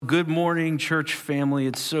good morning, church family.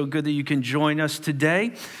 It's so good that you can join us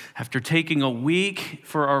today. After taking a week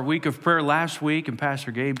for our week of prayer last week, and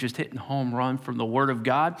Pastor Gabe just hitting home run from the Word of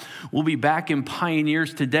God, we'll be back in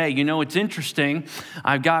Pioneers today. You know, it's interesting.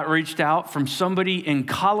 I got reached out from somebody in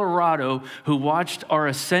Colorado who watched our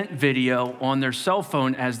ascent video on their cell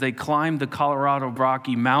phone as they climbed the Colorado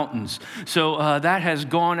Rocky Mountains. So that has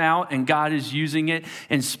gone out, and God is using it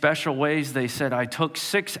in special ways. They said, I took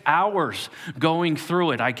 6 hours going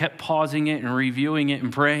through it. I kept pausing it and reviewing it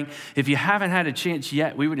and praying. If you haven't had a chance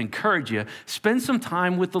yet, we would encourage you, spend some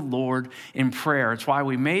time with the Lord in prayer. It's why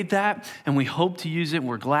we made that, and we hope to use it.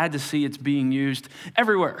 We're glad to see it's being used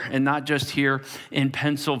everywhere and not just here in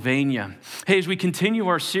Pennsylvania. Hey, as we continue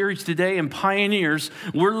our series today in Pioneers,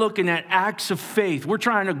 we're looking at acts of faith. We're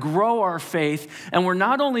trying to grow our faith, and we're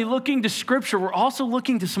not only looking to Scripture, we're also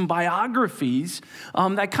looking to some biographies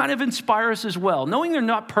that kind of inspire us as well, knowing they're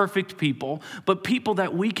not perfect people, but people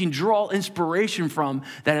that we can draw inspiration from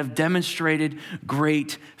that have demonstrated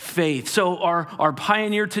great faith. So our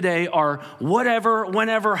pioneer today, our whatever,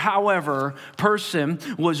 whenever, however person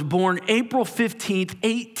was born April 15th,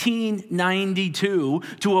 1892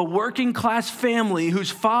 to a working class family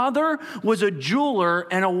whose father was a jeweler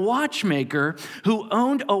and a watchmaker who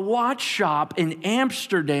owned a watch shop in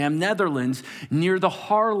Amsterdam, Netherlands, near the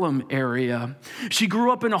Haarlem area. She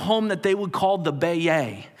grew up in a home that they would call the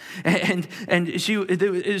Bayet. And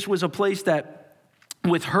this was a place that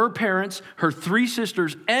with her parents, her 3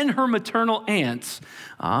 sisters, and her maternal aunts,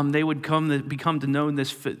 they would become to know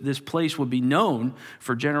this place would be known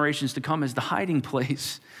for generations to come as the hiding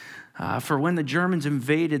place. For when the Germans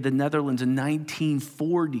invaded the Netherlands in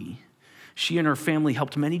 1940, she and her family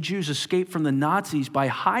helped many Jews escape from the Nazis by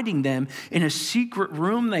hiding them in a secret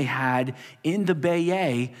room they had in the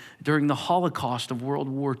Bayet during the Holocaust of World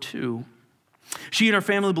War II. She and her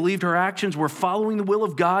family believed her actions were following the will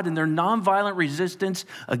of God, and their nonviolent resistance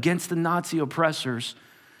against the Nazi oppressors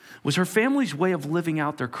was her family's way of living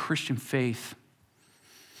out their Christian faith.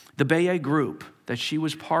 The Bayet group that she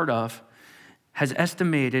was part of they've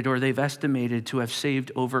estimated to have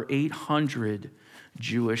saved over 800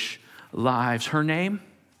 Jewish lives. Her name?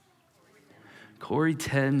 Corrie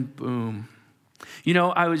ten Boom. You know,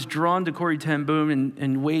 I was drawn to Corrie ten Boom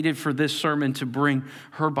and waited for this sermon to bring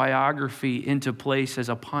her biography into place as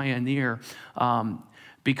a pioneer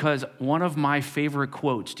because one of my favorite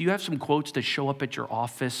quotes, do you have some quotes that show up at your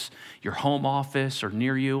office, your home office, or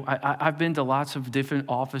near you? I've been to lots of different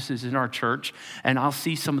offices in our church, and I'll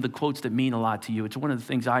see some of the quotes that mean a lot to you. It's one of the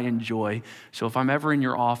things I enjoy. So if I'm ever in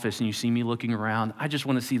your office and you see me looking around, I just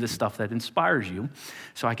want to see the stuff that inspires you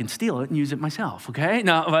so I can steal it and use it myself, okay?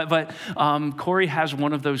 No, but Corrie has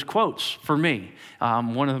one of those quotes for me,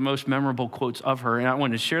 one of the most memorable quotes of her, and I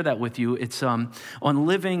want to share that with you. It's on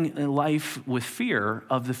living life with fear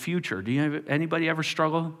of the future. Anybody ever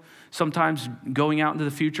struggle sometimes going out into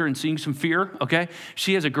the future and seeing some fear? Okay.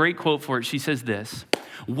 She has a great quote for it. She says this: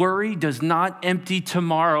 worry does not empty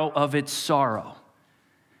tomorrow of its sorrow.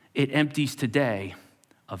 It empties today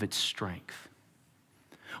of its strength.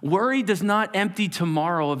 Worry does not empty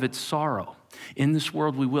tomorrow of its sorrow. In this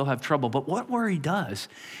world, we will have trouble. But what worry does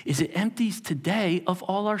is it empties today of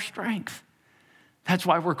all our strength. That's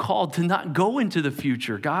why we're called to not go into the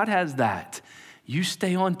future. God has that. You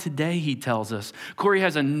stay on today, he tells us. Corrie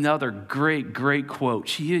has another great quote.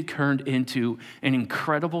 She had turned into an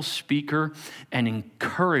incredible speaker and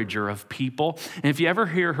encourager of people. And if you ever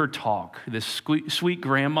hear her talk, this sweet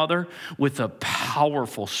grandmother with a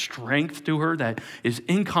powerful strength to her that is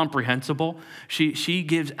incomprehensible, she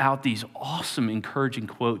gives out these awesome, encouraging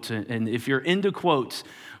quotes. And if you're into quotes,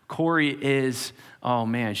 Corrie is, oh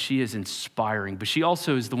man, she is inspiring. But she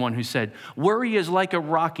also is the one who said, worry is like a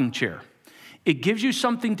rocking chair. It gives you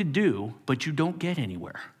something to do, but you don't get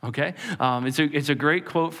anywhere, okay? It's a great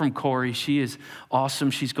quote from Corrie. She is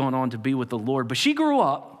awesome. She's gone on to be with the Lord. But she grew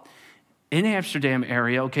up in the Amsterdam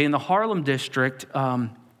area, okay, in the Haarlem district,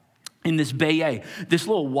 in this Bayet, this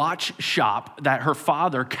little watch shop that her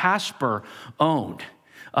father, Casper, owned.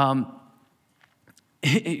 When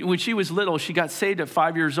she was little, she got saved at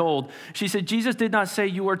 5 years old. She said, Jesus did not say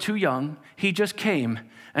you are too young. He just came,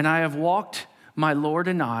 and I have walked my Lord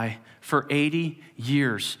and I for 80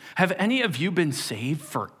 years. Have any of you been saved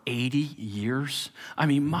for 80 years? I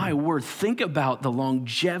mean, my word, think about the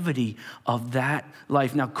longevity of that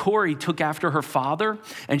life. Now, Corrie took after her father,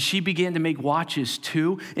 and she began to make watches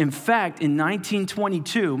too. In fact, in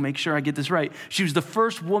 1922, make sure I get this right, she was the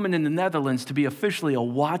first woman in the Netherlands to be officially a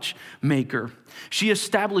watchmaker. She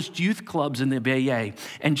established youth clubs in the Bayet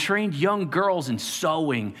and trained young girls in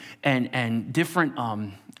sewing and different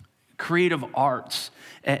creative arts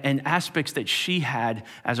and aspects that she had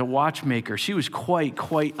as a watchmaker. She was quite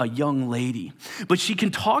a young lady. But she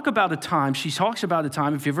talks about a time,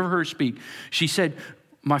 if you've ever heard her speak, she said,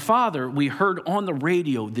 my father, we heard on the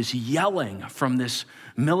radio this yelling from this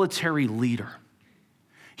military leader.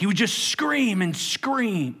 He would just scream and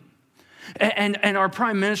scream. And our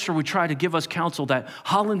prime minister would try to give us counsel that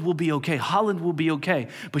Holland will be okay. Holland will be okay.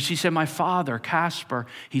 But she said, my father, Casper,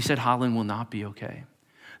 he said, Holland will not be okay.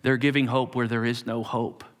 They're giving hope where there is no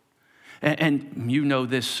hope. And you know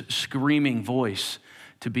this screaming voice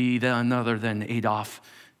to be none other than Adolf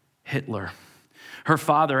Hitler. Her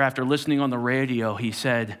father, after listening on the radio, he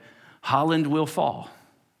said, Holland will fall,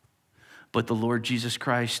 but the Lord Jesus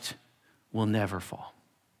Christ will never fall.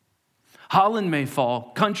 Holland may fall,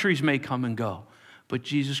 countries may come and go, but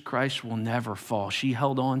Jesus Christ will never fall. She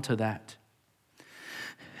held on to that.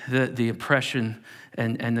 The oppression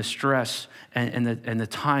and the stress and the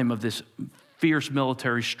time of this fierce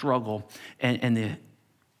military struggle and the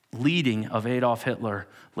leading of Adolf Hitler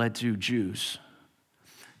led to Jews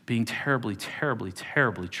being terribly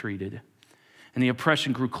treated. And the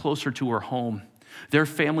oppression grew closer to her home. Their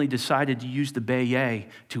family decided to use the Bayeux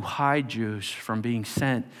to hide Jews from being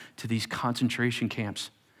sent to these concentration camps.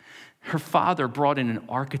 Her father brought in an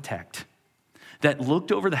architect that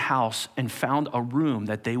looked over the house and found a room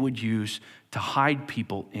that they would use to hide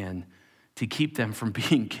people in to keep them from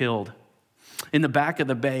being killed. In the back of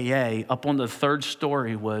the Bayeux, up on the third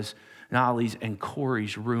story, was Nali's and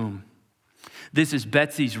Corey's room. This is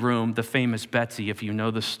Betsy's room, the famous Betsy, if you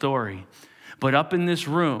know the story. But up in this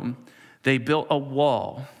room, they built a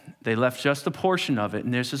wall. They left just a portion of it,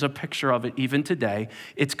 and this is a picture of it even today.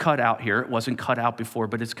 It's cut out here. It wasn't cut out before,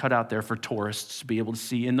 but it's cut out there for tourists to be able to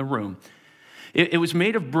see in the room. It was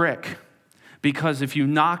made of brick because if you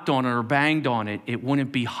knocked on it or banged on it, it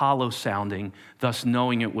wouldn't be hollow sounding, thus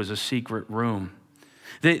knowing it was a secret room.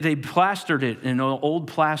 They plastered it in an old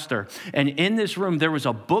plaster. And in this room, there was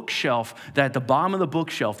a bookshelf that at the bottom of the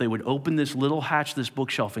bookshelf, they would open this little hatch, this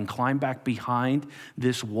bookshelf, and climb back behind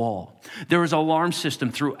this wall. There was an alarm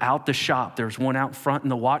system throughout the shop. There was one out front in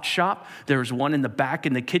the watch shop. There was one in the back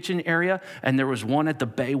in the kitchen area. And there was one at the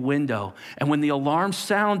bay window. And when the alarm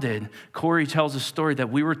sounded, Corey tells a story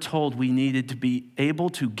that we were told we needed to be able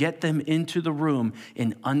to get them into the room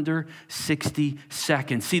in under 60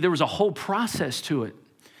 seconds. See, there was a whole process to it.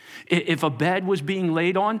 If a bed was being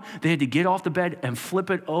laid on, they had to get off the bed and flip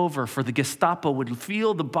it over for the Gestapo would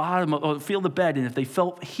feel the bed. And if they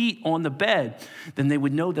felt heat on the bed, then they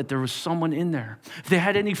would know that there was someone in there. If they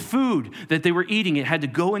had any food that they were eating, it had to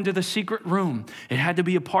go into the secret room. It had to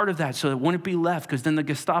be a part of that so it wouldn't be left, because then the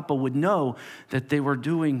Gestapo would know that they were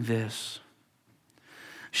doing this.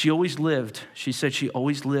 She said she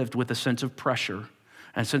always lived with a sense of pressure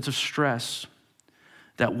and a sense of stress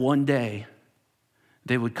that one day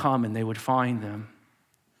they would come and they would find them.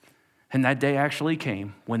 And that day actually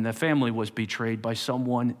came when the family was betrayed by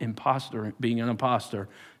someone being an imposter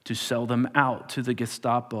to sell them out to the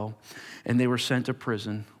Gestapo. And they were sent to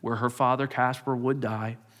prison where her father, Casper, would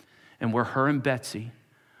die, and where her and Betsy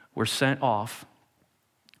were sent off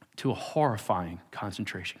to a horrifying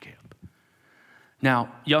concentration camp.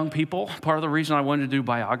 Now, young people, part of the reason I wanted to do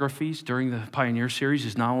biographies during the Pioneer series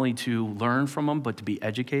is not only to learn from them, but to be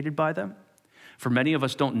educated by them. For many of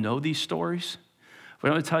us don't know these stories, but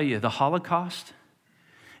I'm going to tell you, the Holocaust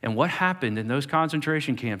and what happened in those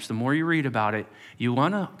concentration camps, the more you read about it, you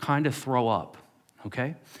want to kind of throw up,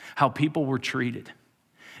 okay? How people were treated.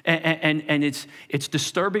 And it's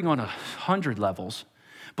disturbing on 100 levels,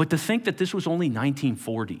 but to think that this was only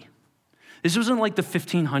 1940. This wasn't like the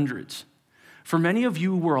 1500s. For many of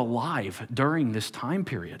you who were alive during this time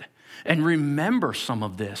period and remember some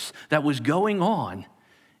of this that was going on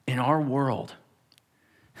in our world.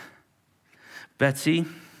 Betsy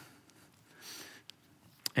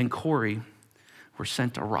and Corey were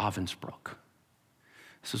sent to Ravensbrück.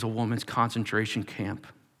 This is a woman's concentration camp.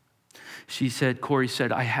 Corey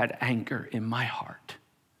said, I had anger in my heart.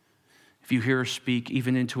 If you hear her speak,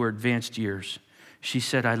 even into her advanced years, she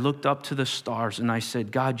said, I looked up to the stars and I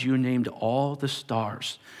said, God, you named all the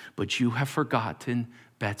stars, but you have forgotten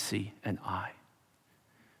Betsy and I.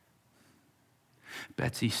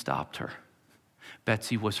 Betsy stopped her.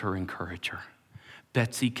 Betsy was her encourager.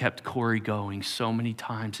 Betsy kept Corey going so many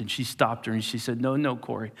times, and she stopped her and she said, no,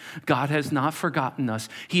 Corey, God has not forgotten us.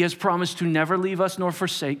 He has promised to never leave us nor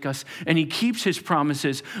forsake us, and he keeps his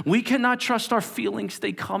promises. We cannot trust our feelings.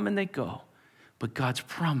 They come and they go, but God's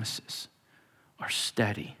promises are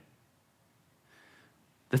steady.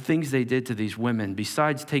 The things they did to these women,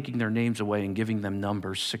 besides taking their names away and giving them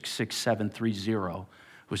numbers 66730,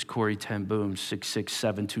 was Corrie ten Boom's.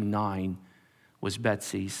 66729 was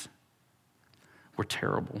Betsy's. Were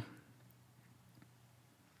terrible.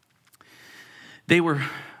 They were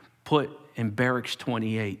put in Barracks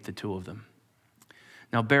 28, the two of them.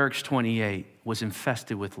 Now, Barracks 28 was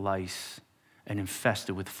infested with lice and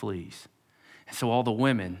infested with fleas. And so all the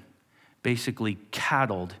women basically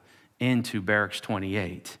cattled into Barracks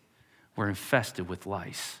 28 were infested with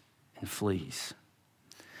lice and fleas.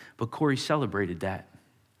 But Corrie celebrated that,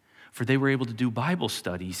 for they were able to do Bible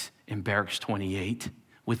studies in Barracks 28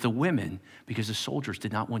 with the women because the soldiers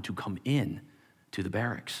did not want to come in to the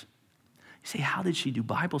barracks. You say, how did she do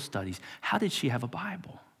Bible studies? How did she have a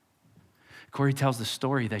Bible? Corrie tells the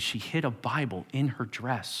story that she hid a Bible in her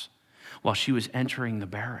dress while she was entering the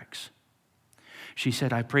barracks. She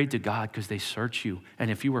said, I prayed to God because they search you,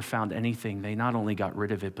 and if you were found anything, they not only got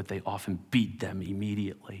rid of it, but they often beat them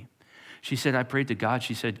immediately. She said, I prayed to God.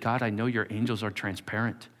 She said, God, I know your angels are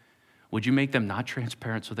transparent. Would you make them not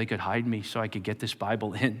transparent so they could hide me so I could get this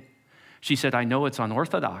Bible in? She said, I know it's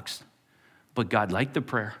unorthodox, but God liked the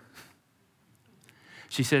prayer.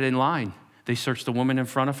 She said, in line, they searched the woman in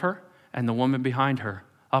front of her and the woman behind her,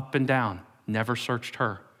 up and down, never searched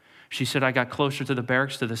her. She said, I got closer to the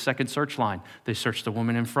barracks to the second search line. They searched the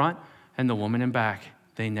woman in front and the woman in back.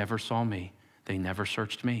 They never saw me. They never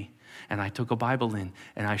searched me. And I took a Bible in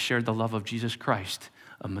and I shared the love of Jesus Christ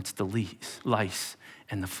amidst the lice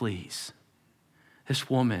and the fleas. This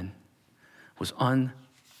woman was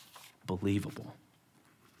unbelievable.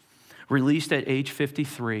 Released at age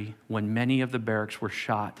 53 when many of the barracks were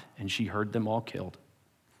shot and she heard them all killed.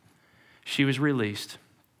 She was released,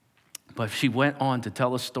 but she went on to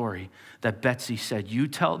tell a story that Betsy said, you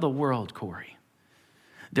tell the world, Corrie,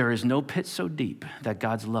 there is no pit so deep that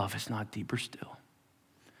God's love is not deeper still.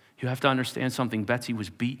 You have to understand something. Betsy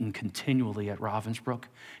was beaten continually at Ravensbrück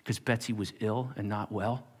because Betsy was ill and not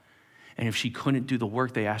well. And if she couldn't do the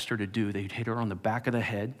work they asked her to do, they'd hit her on the back of the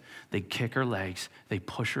head, they'd kick her legs, they'd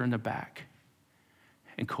push her in the back.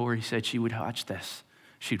 And Corrie said she would watch this.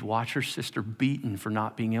 She'd watch her sister beaten for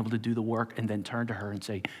not being able to do the work and then turn to her and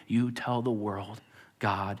say, you tell the world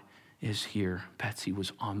God is here. Betsy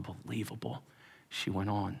was unbelievable. She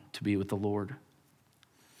went on to be with the Lord.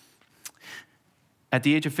 At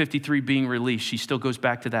the age of 53 being released, she still goes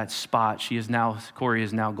back to that spot. Corrie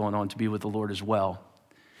is now going on to be with the Lord as well.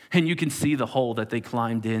 And you can see the hole that they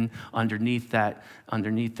climbed in underneath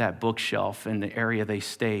that bookshelf in the area they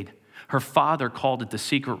stayed. Her father called it the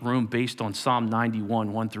secret room based on Psalm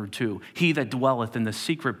 91, 1-2. He that dwelleth in the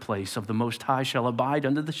secret place of the Most High shall abide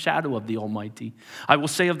under the shadow of the Almighty. I will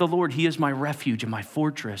say of the Lord, he is my refuge and my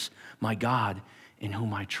fortress, my God, in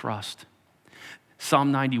whom I trust.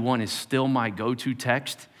 Psalm 91 is still my go-to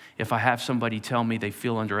text. If I have somebody tell me they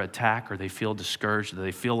feel under attack or they feel discouraged or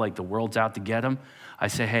they feel like the world's out to get them, I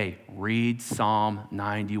say, hey, read Psalm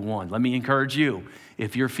 91. Let me encourage you.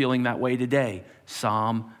 If you're feeling that way today,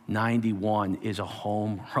 Psalm 91 is a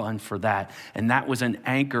home run for that. And that was an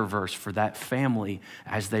anchor verse for that family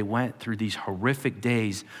as they went through these horrific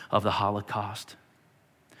days of the Holocaust.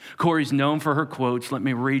 Corrie's known for her quotes. Let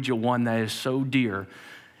me read you one that is so dear.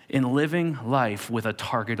 In living life with a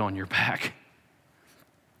target on your back,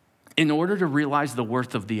 in order to realize the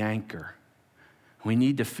worth of the anchor, we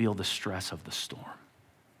need to feel the stress of the storm.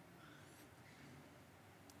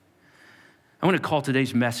 I want to call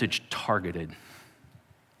today's message Targeted.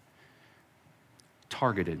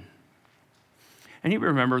 Targeted. And you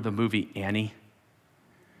remember the movie Annie?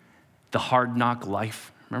 The Hard Knock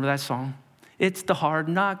Life. Remember that song? It's the hard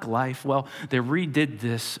knock life. Well, they redid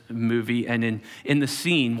this movie, and in the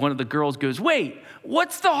scene, one of the girls goes, wait,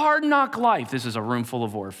 what's the hard knock life? This is a room full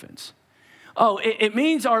of orphans. Oh, it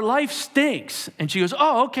means our life stinks. And she goes,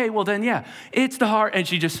 oh, okay, well then, yeah, it's the hard, and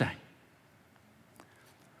she just sang.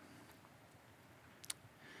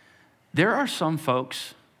 There are some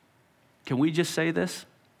folks, can we just say this?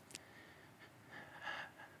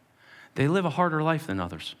 They live a harder life than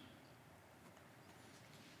others.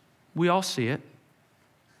 We all see it.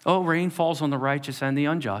 Oh, rain falls on the righteous and the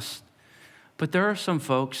unjust. But there are some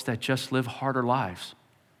folks that just live harder lives.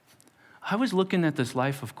 I was looking at this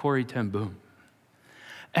life of Corrie ten Boom,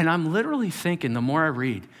 and I'm literally thinking, the more I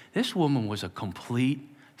read, this woman was a complete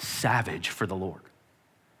savage for the Lord.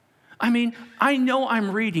 I mean, I know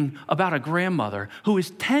I'm reading about a grandmother who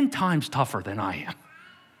is 10 times tougher than I am.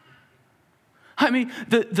 I mean,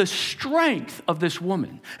 the strength of this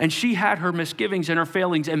woman, and she had her misgivings and her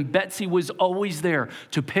failings, and Betsy was always there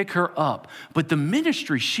to pick her up. But the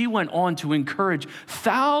ministry she went on to encourage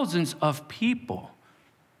thousands of people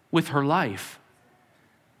with her life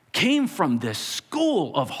came from this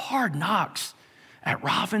school of hard knocks at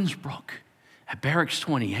Ravensbrück at Barracks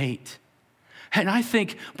 28. And I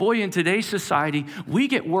think, boy, in today's society, we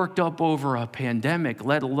get worked up over a pandemic,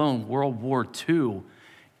 let alone World War II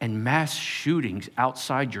and mass shootings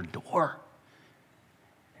outside your door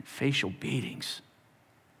and facial beatings.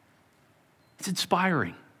 It's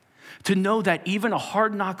inspiring to know that even a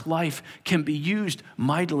hard knock life can be used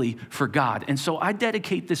mightily for God. And so I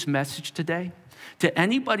dedicate this message today to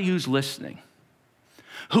anybody who's listening,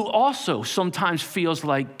 who also sometimes feels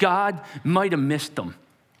like God might have missed them.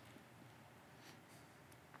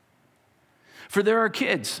 For there are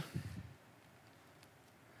kids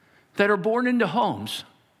that are born into homes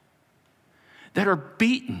that are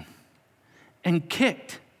beaten and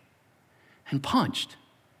kicked and punched.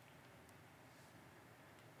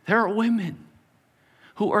 There are women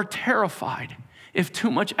who are terrified if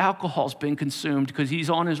too much alcohol's been consumed because he's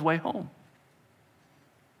on his way home.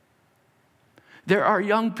 There are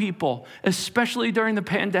young people, especially during the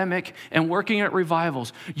pandemic and working at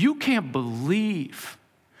revivals. You can't believe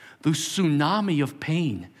the tsunami of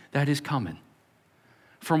pain that is coming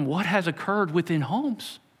from what has occurred within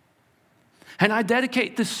homes. And I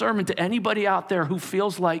dedicate this sermon to anybody out there who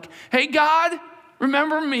feels like, hey, God,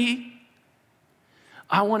 remember me.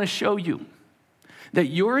 I want to show you that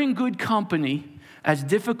you're in good company, as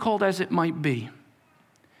difficult as it might be,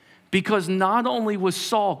 because not only was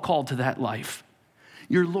Saul called to that life,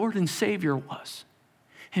 your Lord and Savior was.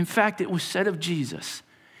 In fact, it was said of Jesus,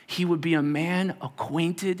 he would be a man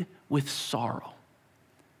acquainted with sorrow.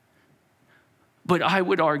 But I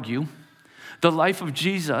would argue the life of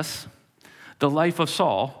Jesus, the life of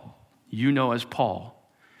Saul, you know as Paul,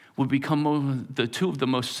 would become the two of the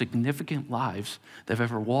most significant lives that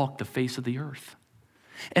have ever walked the face of the earth.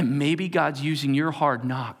 And maybe God's using your hard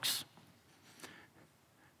knocks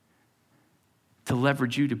to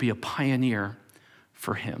leverage you to be a pioneer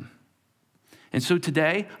for him. And so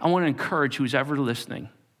today, I want to encourage who's ever listening.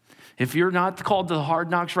 If you're not called to the hard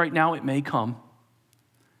knocks right now, it may come.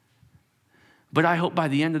 But I hope by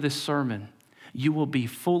the end of this sermon, you will be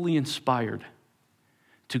fully inspired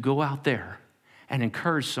to go out there and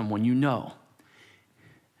encourage someone you know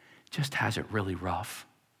just has it really rough.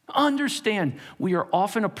 Understand, we are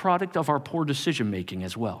often a product of our poor decision making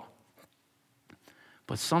as well.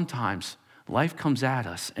 But sometimes life comes at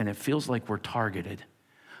us and it feels like we're targeted.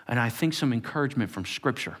 And I think some encouragement from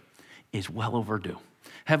Scripture is well overdue.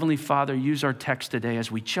 Heavenly Father, use our text today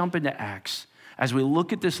as we jump into Acts, as we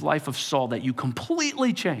look at this life of Saul that you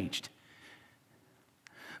completely changed.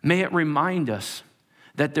 May it remind us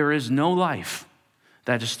that there is no life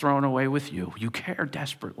that is thrown away with you. You care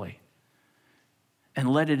desperately. And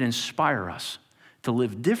let it inspire us to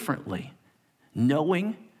live differently,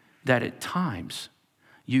 knowing that at times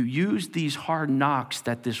you use these hard knocks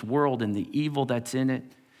that this world and the evil that's in it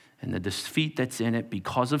and the defeat that's in it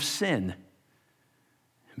because of sin,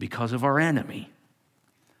 because of our enemy,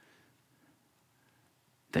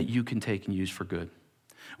 that you can take and use for good.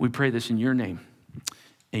 We pray this in your name.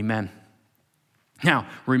 Amen. Now,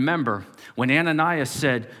 remember, when Ananias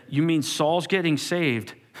said, you mean Saul's getting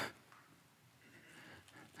saved?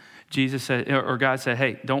 Jesus said, or God said,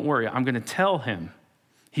 hey, don't worry, I'm going to tell him.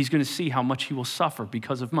 He's going to see how much he will suffer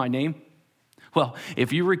because of my name. Well,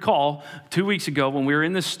 if you recall, 2 weeks ago when we were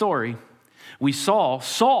in this story, we saw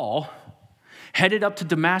Saul headed up to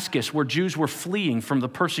Damascus where Jews were fleeing from the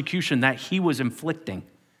persecution that he was inflicting.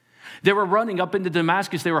 They were running up into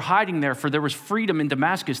Damascus. They were hiding there, for there was freedom in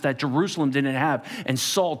Damascus that Jerusalem didn't have. And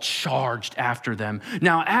Saul charged after them.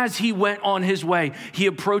 Now, as he went on his way, he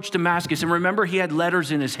approached Damascus. And remember, he had letters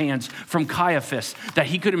in his hands from Caiaphas that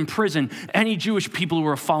he could imprison any Jewish people who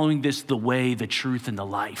were following this, the way, the truth, and the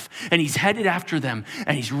life. And he's headed after them,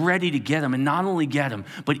 and he's ready to get them. And not only get them,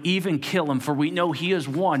 but even kill them. For we know he is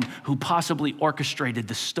one who possibly orchestrated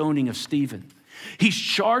the stoning of Stephen. He's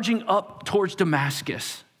charging up towards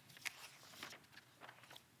Damascus.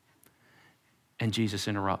 And Jesus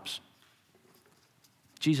interrupts.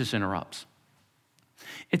 Jesus interrupts.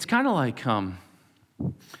 It's kind of like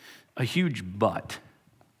a huge butt.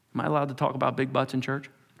 Am I allowed to talk about big butts in church?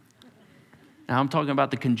 Now I'm talking about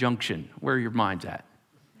the conjunction, where your mind's at.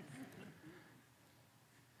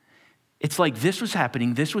 It's like this was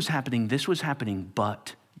happening,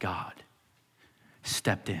 but God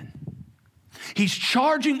stepped in. He's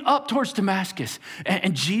charging up towards Damascus,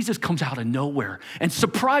 and Jesus comes out of nowhere and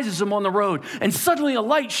surprises him on the road. And suddenly a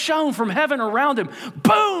light shone from heaven around him.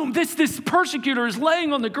 Boom! This persecutor is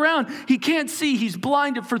laying on the ground. He can't see. He's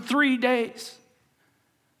blinded for 3 days.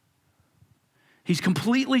 He's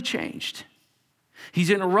completely changed.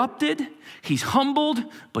 He's interrupted. He's humbled,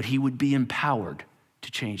 but he would be empowered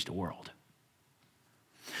to change the world.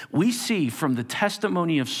 We see from the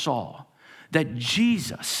testimony of Saul that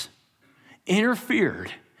Jesus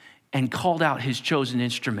interfered and called out his chosen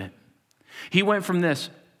instrument. He went from this.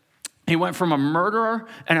 He went from a murderer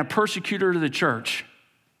and a persecutor to the church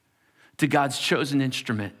to God's chosen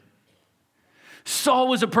instrument. Saul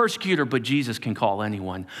was a persecutor, but Jesus can call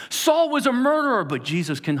anyone. Saul was a murderer, but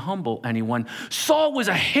Jesus can humble anyone. Saul was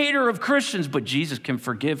a hater of Christians, but Jesus can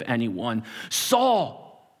forgive anyone.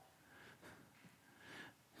 Saul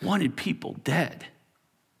wanted people dead,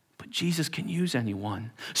 but Jesus can use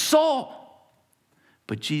anyone. Saul,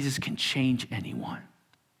 but Jesus can change anyone.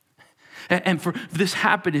 And for this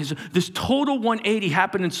happened, this total 180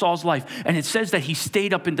 happened in Saul's life. And it says that he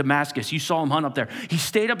stayed up in Damascus. You saw him hunt up there. He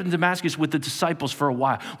stayed up in Damascus with the disciples for a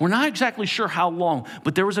while. We're not exactly sure how long,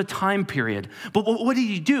 but there was a time period. But what did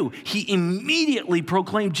he do? He immediately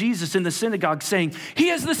proclaimed Jesus in the synagogue, saying, "He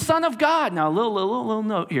is the Son of God." Now, a little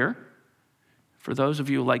note here. For those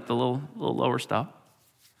of you who like the little lower stuff.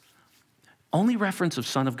 Only reference of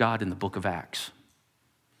Son of God in the book of Acts.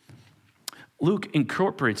 Luke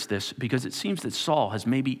incorporates this because it seems that Saul has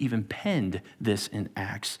maybe even penned this in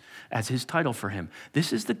Acts as his title for him.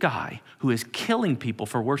 This is the guy who is killing people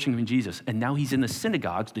for worshiping Jesus, and now he's in the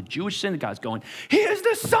synagogues, the Jewish synagogues, going, "He is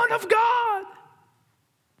the Son of God."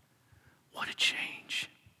 What a change.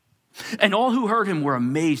 And all who heard him were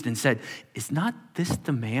amazed and said, "Is not this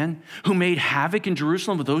the man who made havoc in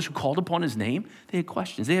Jerusalem with those who called upon his name?" They had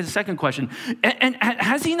questions. They had a second question. And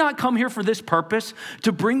has he not come here for this purpose,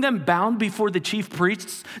 to bring them bound before the chief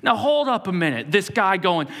priests? Now hold up a minute. This guy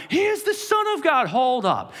going, "He is the Son of God." Hold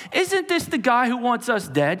up. Isn't this the guy who wants us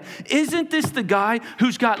dead? Isn't this the guy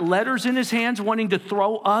who's got letters in his hands wanting to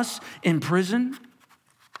throw us in prison?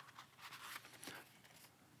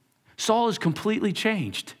 Saul is completely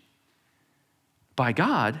changed. By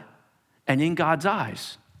God and in God's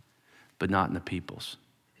eyes, but not in the people's.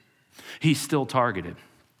 He's still targeted.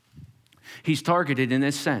 He's targeted in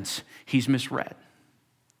this sense. He's misread.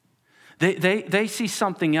 They see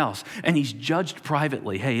something else, and he's judged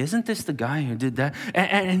privately. Hey, isn't this the guy who did that?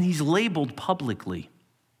 And he's labeled publicly.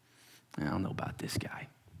 I don't know about this guy.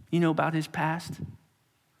 You know about his past?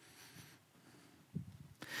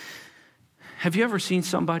 Have you ever seen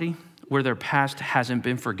somebody where their past hasn't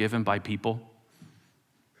been forgiven by people?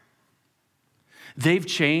 They've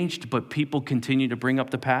changed, but people continue to bring up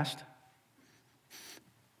the past.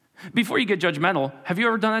 Before you get judgmental, have you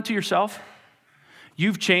ever done that to yourself?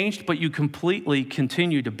 You've changed, but you completely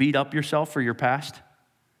continue to beat up yourself for your past.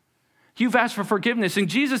 You've asked for forgiveness, and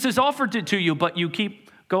Jesus has offered it to you, but you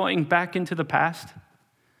keep going back into the past.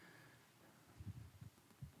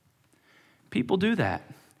 People do that.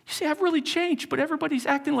 You say, "I've really changed, but everybody's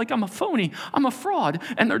acting like I'm a phony, I'm a fraud,"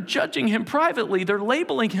 and they're judging him privately. They're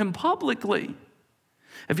labeling him publicly.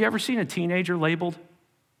 Have you ever seen a teenager labeled?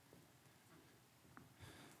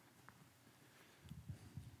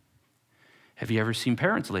 Have you ever seen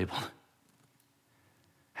parents labeled?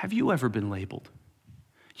 Have you ever been labeled?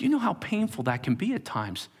 You know how painful that can be at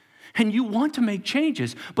times. And you want to make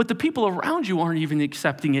changes, but the people around you aren't even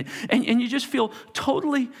accepting it. And you just feel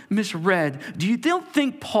totally misread. Do you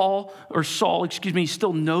think Saul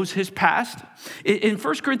still knows his past? In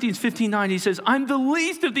 1 Corinthians 15:9, he says, "I'm the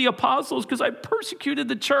least of the apostles because I persecuted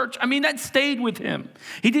the church." I mean, that stayed with him.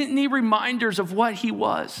 He didn't need reminders of what he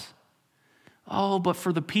was. Oh, but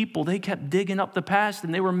for the people, they kept digging up the past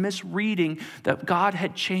and they were misreading that God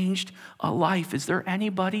had changed a life. Is there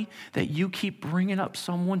anybody that you keep bringing up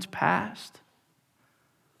someone's past?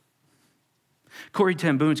 Corrie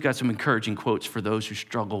ten Boom's got some encouraging quotes for those who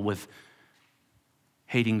struggle with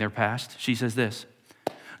hating their past. She says this: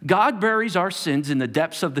 "God buries our sins in the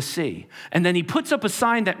depths of the sea, and then he puts up a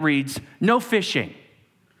sign that reads, 'No fishing.'"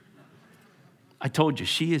 I told you,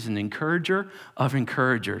 she is an encourager of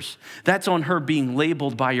encouragers. That's on her being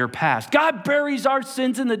labeled by your past. God buries our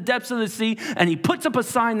sins in the depths of the sea, and he puts up a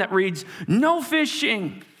sign that reads, "No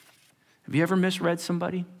fishing." Have you ever misread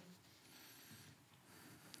somebody?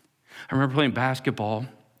 I remember playing basketball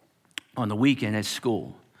on the weekend at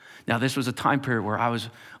school. Now, this was a time period where I was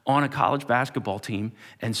on a college basketball team,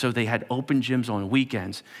 and so they had open gyms on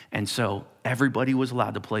weekends, and so everybody was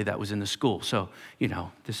allowed to play that was in the school. So,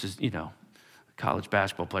 this is, college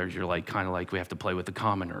basketball players, you're kind of like we have to play with the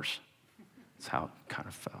commoners. That's how it kind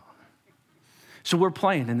of felt. So we're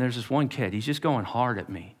playing, and there's this one kid. He's just going hard at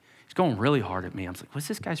me. He's going really hard at me. I'm like, what's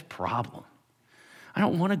this guy's problem? I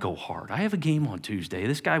don't want to go hard. I have a game on Tuesday.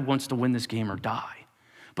 This guy wants to win this game or die.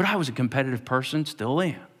 But I was a competitive person, still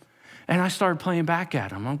am. And I started playing back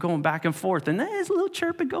at him. I'm going back and forth, and there's a little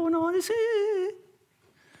chirping going on. It's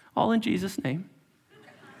all in Jesus' name.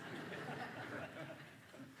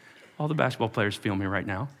 All the basketball players feel me right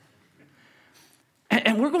now.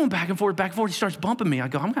 And we're going back and forth, back and forth. He starts bumping me. I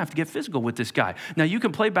go, I'm going to have to get physical with this guy. Now, you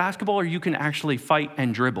can play basketball or you can actually fight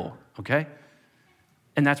and dribble, okay?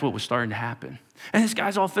 And that's what was starting to happen. And this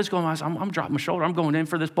guy's all physical. And I'm dropping my shoulder. I'm going in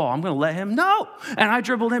for this ball. I'm going to let him. No. And I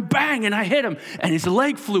dribbled in, bang, and I hit him. And his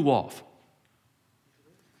leg flew off.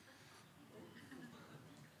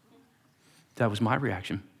 That was my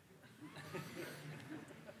reaction.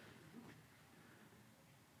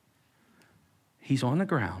 He's on the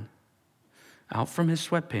ground. Out from his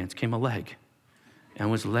sweatpants came a leg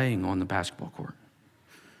and was laying on the basketball court.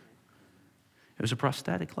 It was a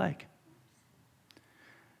prosthetic leg.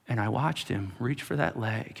 And I watched him reach for that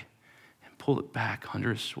leg and pull it back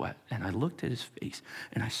under his sweat. And I looked at his face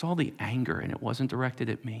and I saw the anger, and it wasn't directed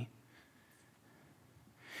at me.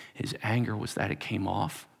 His anger was that it came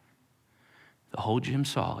off. The whole gym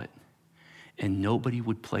saw it, and nobody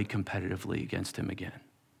would play competitively against him again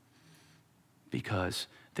because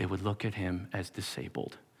they would look at him as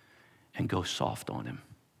disabled and go soft on him.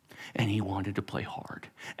 And he wanted to play hard,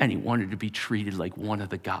 and he wanted to be treated like one of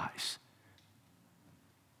the guys.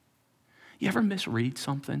 You ever misread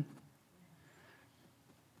something?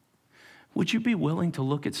 Would you be willing to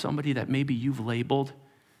look at somebody that maybe you've labeled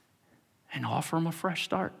and offer them a fresh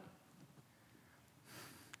start?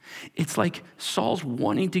 It's like Saul's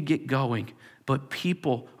wanting to get going, but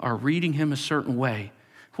people are reading him a certain way.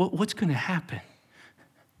 What's going to happen?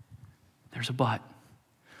 There's a but.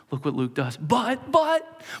 Look what Luke does. But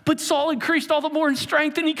Saul increased all the more in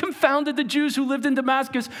strength, and he confounded the Jews who lived in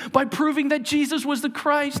Damascus by proving that Jesus was the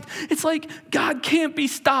Christ. It's like God can't be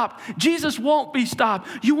stopped. Jesus won't be stopped.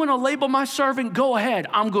 You want to label my servant? Go ahead.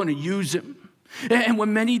 I'm going to use him. And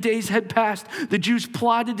when many days had passed, the Jews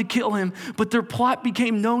plotted to kill him, but their plot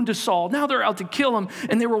became known to Saul. Now they're out to kill him,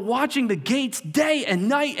 and they were watching the gates day and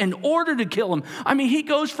night in order to kill him. I mean, he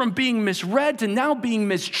goes from being misread to now being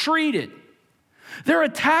mistreated. They're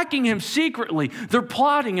attacking him secretly. They're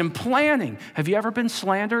plotting and planning. Have you ever been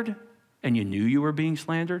slandered and you knew you were being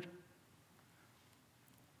slandered?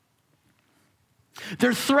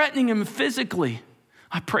 They're threatening him physically.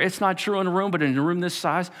 I pray it's not true in a room, but in a room this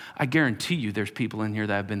size, I guarantee you there's people in here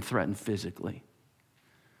that have been threatened physically.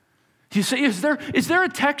 You say, is there a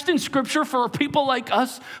text in Scripture for people like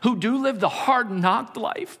us who do live the hard-knocked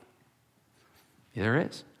life? Yeah, there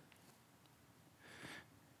is.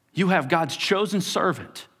 You have God's chosen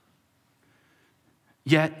servant,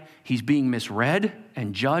 yet he's being misread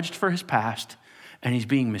and judged for his past, and he's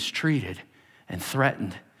being mistreated and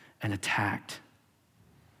threatened and attacked.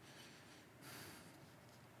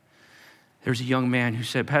 There's a young man who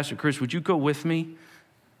said, Pastor Chris, would you go with me?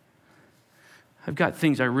 I've got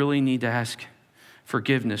things I really need to ask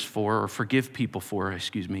forgiveness for, or forgive people for,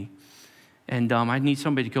 And I need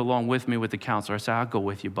somebody to go along with me with the counselor. I said, I'll go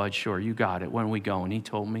with you, bud. Sure, you got it. When are we going? He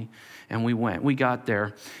told me, and we went. We got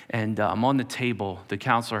there, and on the table, the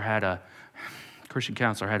Christian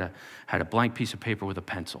counselor had a blank piece of paper with a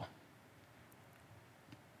pencil.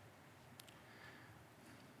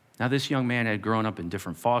 Now, this young man had grown up in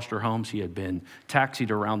different foster homes. He had been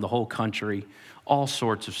taxied around the whole country, all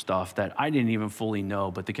sorts of stuff that I didn't even fully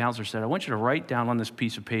know. But the counselor said, I want you to write down on this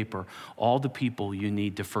piece of paper all the people you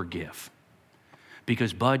need to forgive.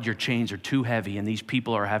 Because, bud, your chains are too heavy, and these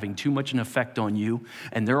people are having too much an effect on you,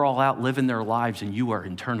 and they're all out living their lives, and you are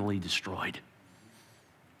internally destroyed.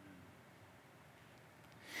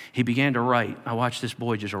 He began to write. I watched this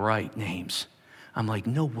boy just write names. I'm like,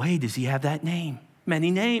 no way does he have that name.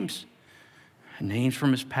 Many names. Names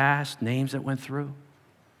from his past, names that went through.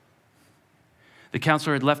 The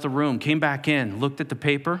counselor had left the room, came back in, looked at the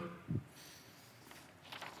paper.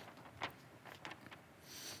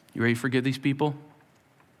 You ready to forgive these people?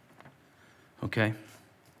 Okay.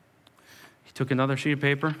 He took another sheet of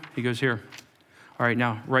paper. He goes, here. All right,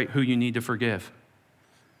 now write who you need to forgive.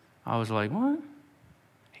 I was like, what?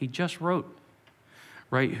 He just wrote.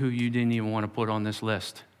 Write who you didn't even want to put on this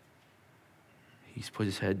list. He's put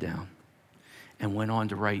his head down and went on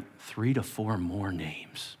to write 3 to 4 more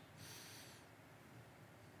names.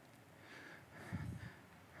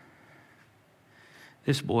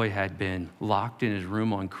 This boy had been locked in his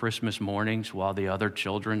room on Christmas mornings while the other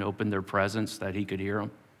children opened their presents that he could hear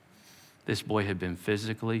them. This boy had been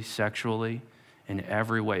physically, sexually, in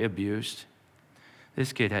every way abused.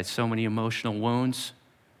 This kid had so many emotional wounds.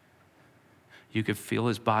 You could feel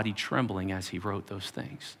his body trembling as he wrote those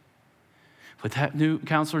things. But that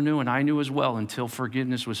counselor knew, and I knew as well, until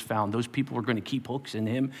forgiveness was found, those people were going to keep hooks in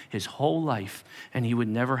him his whole life, and he would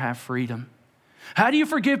never have freedom. How do you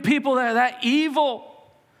forgive people that are that evil?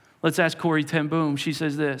 Let's ask Corrie ten Boom. She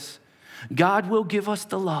says this, God will give us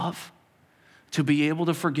the love to be able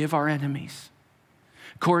to forgive our enemies.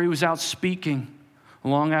 Corrie was out speaking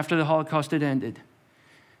long after the Holocaust had ended.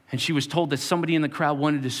 And she was told that somebody in the crowd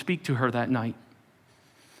wanted to speak to her that night.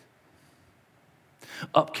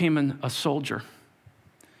 Up came a soldier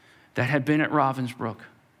that had been at Ravensbrück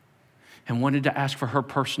and wanted to ask for her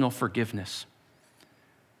personal forgiveness.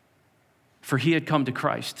 For he had come to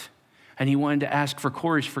Christ, and he wanted to ask for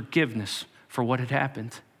Corrie's forgiveness for what had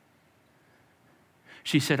happened.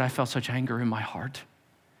 She said, I felt such anger in my heart,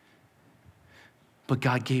 but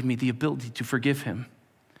God gave me the ability to forgive him.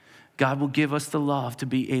 God will give us the love to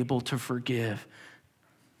be able to forgive.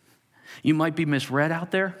 You might be misread out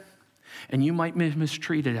there, and you might be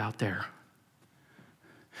mistreated out there.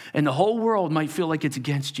 And the whole world might feel like it's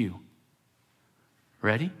against you.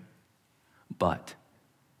 Ready? But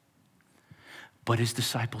his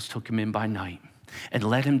disciples took him in by night and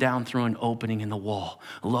let him down through an opening in the wall,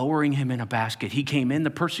 lowering him in a basket. He came in the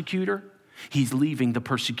persecutor, he's leaving the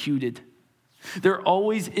persecuted. There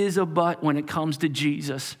always is a but when it comes to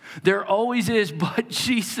Jesus. There always is, but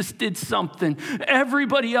Jesus did something.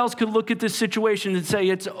 Everybody else could look at this situation and say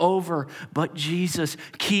it's over, but Jesus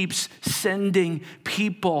keeps sending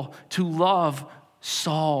people to love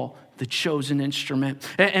Saul, the chosen instrument.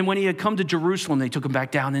 And when he had come to Jerusalem, they took him back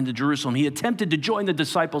down into Jerusalem. He attempted to join the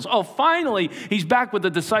disciples. Oh, finally, he's back with the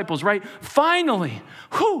disciples, right? Finally.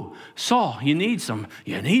 Whew. Saul, you need some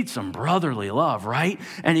brotherly love, right?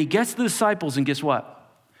 And he gets the disciples, and guess what?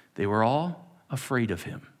 They were all afraid of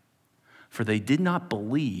him, for they did not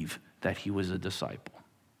believe that he was a disciple.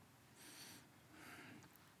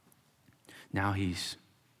 Now he's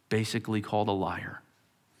basically called a liar.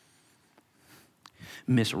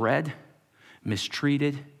 Misread,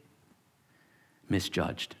 mistreated,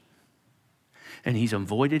 misjudged. And he's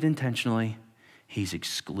avoided intentionally. He's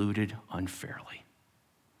excluded unfairly.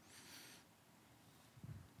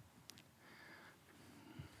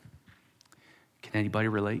 Can anybody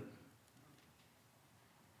relate?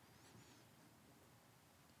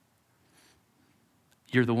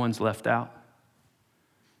 You're the ones left out.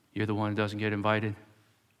 You're the one who doesn't get invited.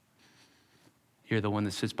 You're the one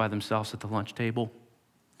that sits by themselves at the lunch table.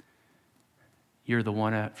 You're the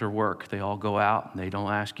one after work, they all go out and they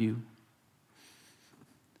don't ask you.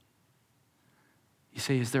 You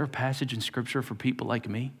say, is there a passage in Scripture for people like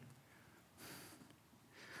me?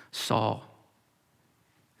 Saul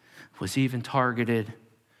was even targeted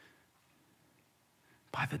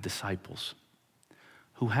by the disciples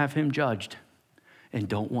who have him judged and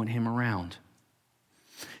don't want him around.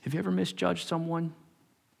 Have you ever misjudged someone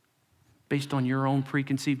based on your own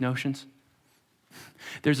preconceived notions?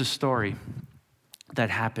 There's a story that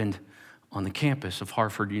happened on the campus of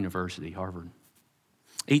Harvard University, Harvard.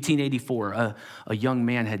 1884, a young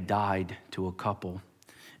man had died to a couple,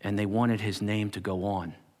 and they wanted his name to go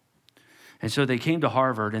on. And so they came to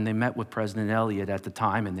Harvard, and they met with President Eliot at the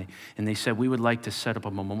time, and they said, we would like to set up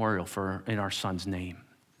a memorial in our son's name.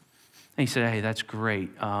 And he said, hey, that's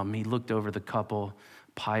great. He looked over the couple,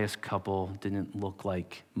 pious couple, didn't look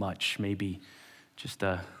like much, maybe just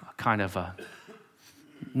a kind of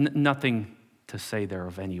nothing to say they're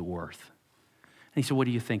of any worth. And he said, what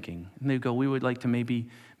are you thinking? And they go, we would like to maybe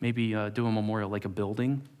do a memorial, like a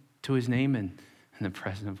building to his name. And the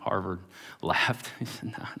president of Harvard laughed. He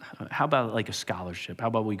said, no. How about like a scholarship? How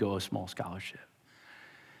about we go a small scholarship?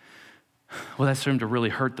 Well, that seemed to really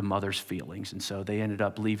hurt the mother's feelings. And so they ended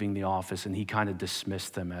up leaving the office, and he kind of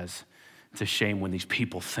dismissed them as, it's a shame when these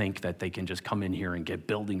people think that they can just come in here and get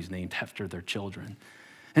buildings named after their children.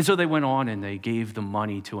 And so they went on and they gave the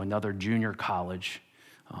money to another junior college.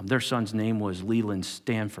 Their son's name was Leland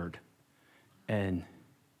Stanford, and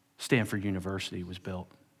Stanford University was built.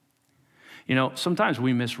 You know, sometimes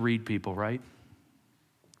we misread people, right?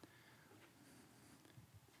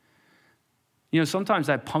 You know, sometimes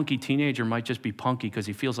that punky teenager might just be punky because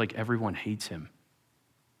he feels like everyone hates him.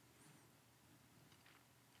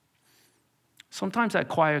 Sometimes that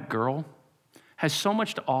quiet girl has so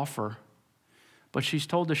much to offer, but she's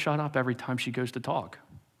told to shut up every time she goes to talk.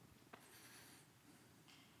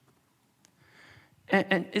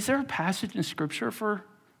 And is there a passage in Scripture for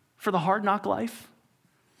the hard knock life?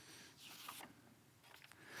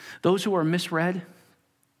 Those who are misread,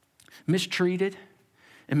 mistreated,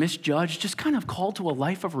 and misjudged, just kind of called to a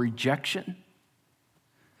life of rejection.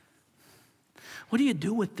 What do you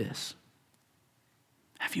do with this?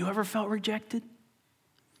 Have you ever felt rejected?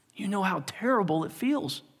 You know how terrible it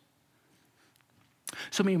feels.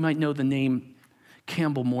 Some of you might know the name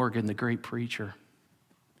Campbell Morgan, the great preacher.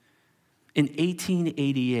 In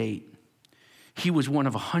 1888, he was one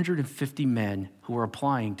of 150 men who were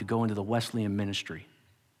applying to go into the Wesleyan ministry.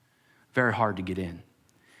 Very hard to get in.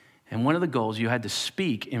 And one of the goals, you had to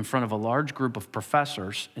speak in front of a large group of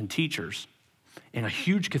professors and teachers in a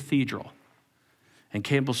huge cathedral. And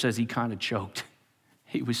Campbell says he kind of choked.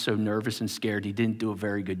 He was so nervous and scared, he didn't do a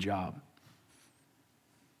very good job.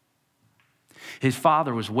 His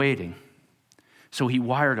father was waiting, so he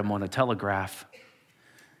wired him on a telegraph.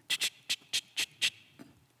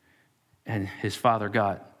 And his father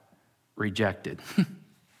got rejected.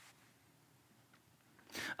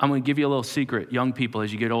 I'm going to give you a little secret. Young people,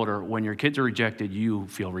 as you get older, when your kids are rejected, you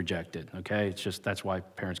feel rejected, okay? It's just, that's why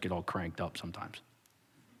parents get all cranked up sometimes.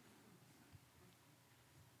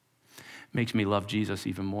 Makes me love Jesus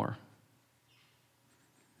even more.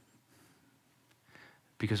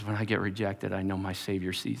 Because when I get rejected, I know my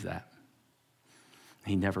Savior sees that.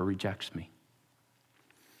 He never rejects me.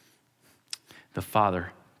 The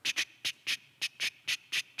father,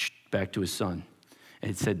 back to his son,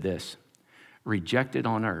 and it said this: rejected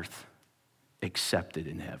on earth, accepted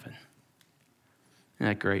in heaven. Isn't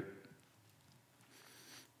that great?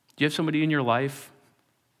 Do you have somebody in your life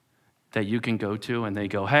that you can go to and they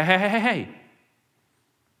go, hey,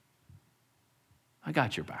 I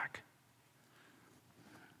got your back?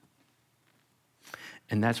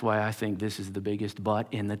 And that's why I think this is the biggest but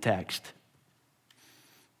in the text.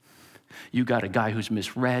 You got a guy who's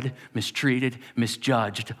misread, mistreated,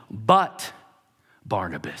 misjudged, but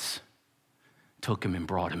Barnabas took him and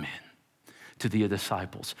brought him in to the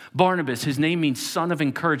disciples. Barnabas, his name means son of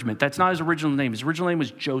encouragement. That's not his original name. His original name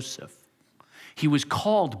was Joseph. He was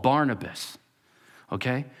called Barnabas,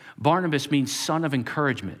 okay? Barnabas means son of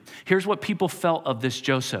encouragement. Here's what people felt of this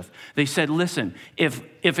Joseph. They said, listen, if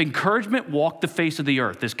encouragement walked the face of the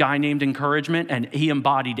earth, this guy named encouragement, and he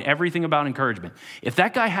embodied everything about encouragement, if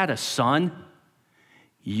that guy had a son,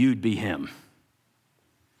 you'd be him.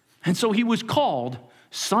 And so he was called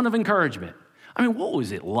son of encouragement. I mean, what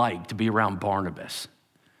was it like to be around Barnabas?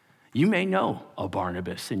 You may know a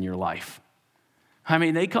Barnabas in your life. I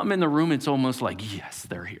mean, they come in the room, it's almost like, yes,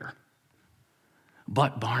 they're here.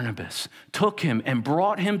 But Barnabas took him and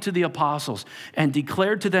brought him to the apostles and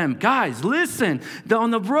declared to them, guys, listen,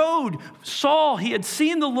 on the road, Saul, he had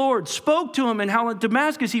seen the Lord, spoke to him, and how at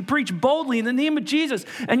Damascus he preached boldly in the name of Jesus.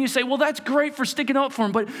 And you say, well, that's great for sticking up for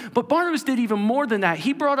him. But Barnabas did even more than that.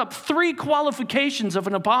 He brought up 3 qualifications of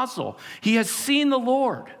an apostle. He has seen the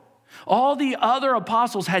Lord. All the other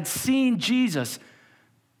apostles had seen Jesus.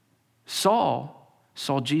 Saul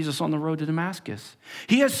saw Jesus on the road to Damascus.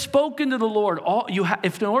 He has spoken to the Lord.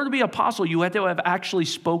 If in order to be an apostle, you had to have actually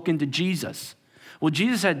spoken to Jesus. Well,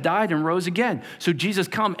 Jesus had died and rose again. So Jesus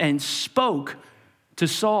come and spoke to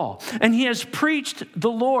Saul. And he has preached the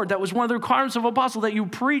Lord. That was one of the requirements of an apostle, that you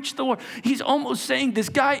preach the Lord. He's almost saying this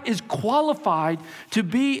guy is qualified to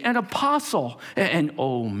be an apostle. And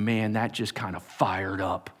oh man, that just kind of fired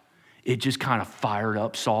up. It just kind of fired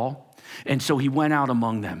up Saul. And so he went out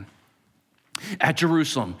among them. At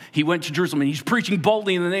Jerusalem, he went to Jerusalem and he's preaching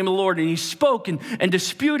boldly in the name of the Lord, and he spoke and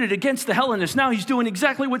disputed against the Hellenists. Now he's doing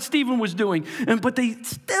exactly what Stephen was doing, but they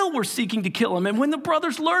still were seeking to kill him. And when the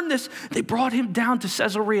brothers learned this, they brought him down to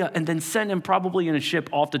Caesarea and then sent him probably in a ship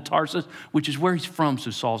off to Tarsus, which is where he's from,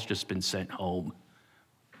 so Saul's just been sent home.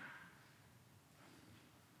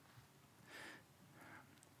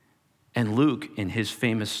 And Luke, in his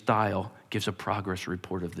famous style, gives a progress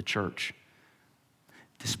report of the church.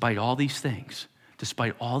 Despite all these things,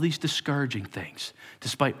 despite all these discouraging things,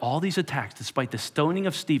 despite all these attacks, despite the stoning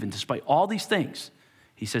of Stephen, despite all these things,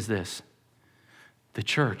 he says this: the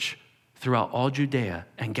church throughout all Judea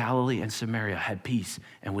and Galilee and Samaria had peace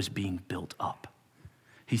and was being built up.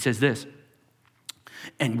 He says this: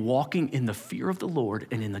 and walking in the fear of the Lord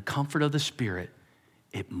and in the comfort of the Spirit,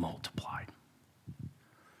 it multiplied.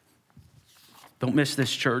 Don't miss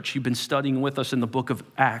this, church. You've been studying with us in the book of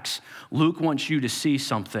Acts. Luke wants you to see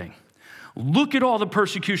something. Look at all the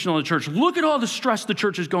persecution on the church. Look at all the stress the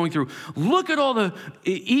church is going through. Look at all the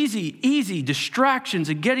easy distractions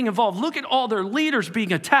and getting involved. Look at all their leaders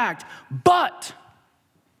being attacked. But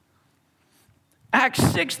Acts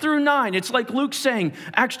 6 through 9, it's like Luke saying,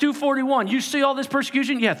 Acts 2:41, you see all this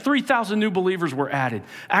persecution? Yeah, 3,000 new believers were added.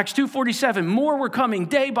 Acts 2:47, more were coming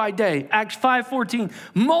day by day. Acts 5:14,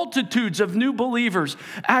 multitudes of new believers.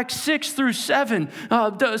 Acts 6 through 7,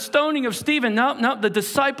 the stoning of Stephen, the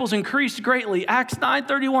disciples increased greatly. Acts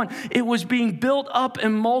 9:31, it was being built up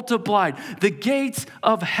and multiplied. The gates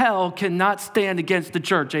of hell cannot stand against the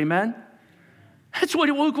church, amen? That's what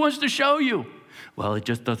Luke wants to show you. Well, it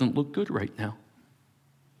just doesn't look good right now.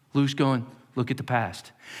 Luke's going, look at the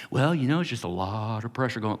past. Well, it's just a lot of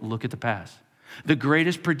pressure going, look at the past. The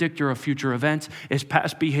greatest predictor of future events is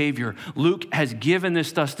past behavior. Luke has given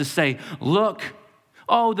this to us to say, look,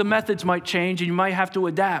 Oh, the methods might change and you might have to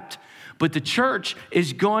adapt. But the church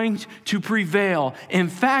is going to prevail. In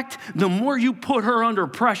fact, the more you put her under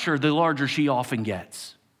pressure, the larger she often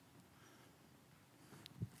gets.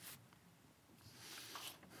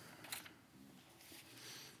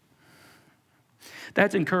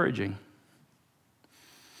 That's encouraging.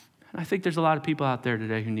 And I think there's a lot of people out there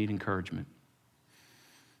today who need encouragement.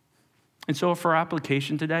 And so for our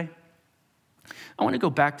application today, I want to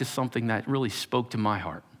go back to something that really spoke to my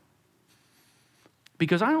heart.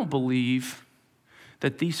 Because I don't believe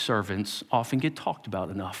that these servants often get talked about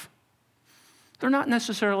enough. They're not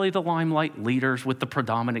necessarily the limelight leaders with the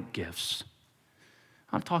predominant gifts.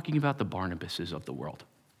 I'm talking about the Barnabases of the world.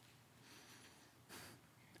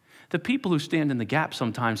 The people who stand in the gap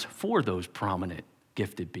sometimes for those prominent,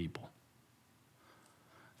 gifted people.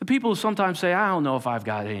 The people who sometimes say, I don't know if I've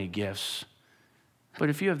got any gifts. But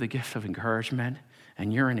if you have the gift of encouragement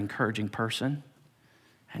and you're an encouraging person,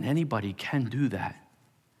 and anybody can do that,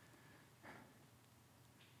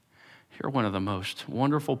 you're one of the most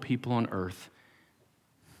wonderful people on earth.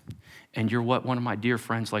 And you're what one of my dear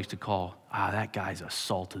friends likes to call, that guy's a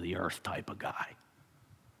salt of the earth type of guy.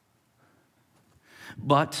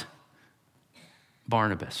 But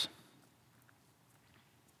Barnabas.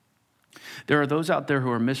 There are those out there who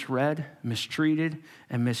are misread, mistreated,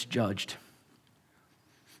 and misjudged.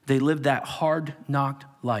 They live that hard-knocked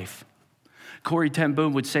life. Corrie ten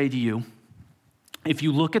Boom would say to you, if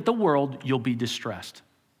you look at the world, you'll be distressed.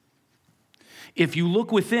 If you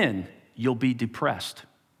look within, you'll be depressed.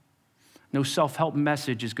 No self-help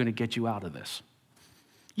message is going to get you out of this.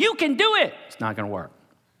 You can do it. It's not going to work.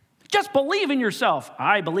 Just believe in yourself.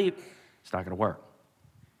 I believe. It's not going to work.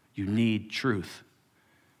 You need truth.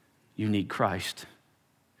 You need Christ.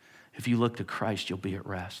 If you look to Christ, you'll be at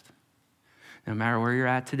rest. No matter where you're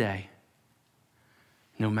at today,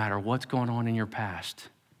 no matter what's going on in your past,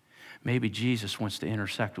 maybe Jesus wants to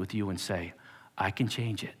intersect with you and say, I can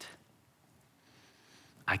change it.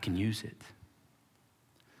 I can use it.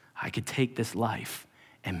 I could take this life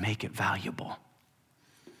and make it valuable.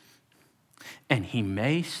 And he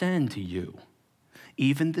may send to you,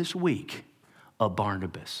 even this week, a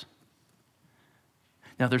Barnabas.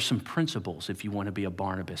 Now, there's some principles if you want to be a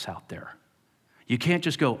Barnabas out there. You can't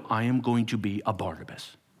just go, I am going to be a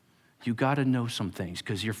Barnabas. You got to know some things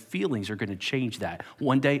because your feelings are going to change that.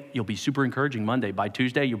 One day, you'll be super encouraging. Monday, by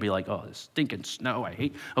Tuesday, you'll be like, oh, this stinking snow, I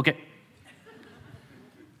hate. Okay.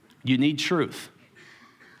 You need truth.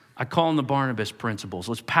 I call them the Barnabas principles.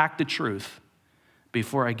 Let's pack the truth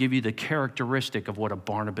before I give you the characteristic of what a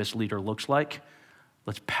Barnabas leader looks like.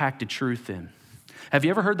 Let's pack the truth in. Have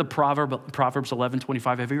you ever heard the Proverbs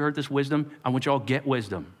 11:25? Have you heard this wisdom? I want you all to get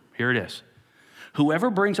wisdom. Here it is. Whoever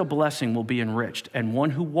brings a blessing will be enriched, and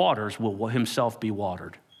one who waters will himself be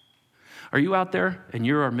watered. Are you out there and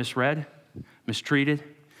you are misread, mistreated,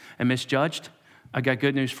 and misjudged? I got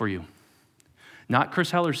good news for you. Not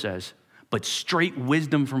Chris Heller says, but straight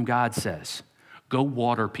wisdom from God says, go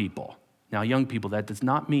water people. Now, young people, that does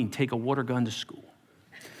not mean take a water gun to school.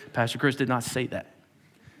 Pastor Chris did not say that.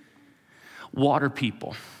 Water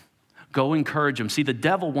people. Go encourage them. See, the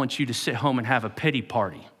devil wants you to sit home and have a pity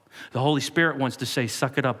party. The Holy Spirit wants to say,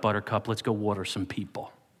 suck it up, buttercup. Let's go water some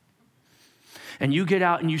people. And you get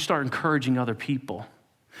out and you start encouraging other people.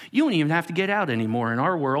 You don't even have to get out anymore. In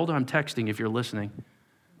our world, I'm texting if you're listening.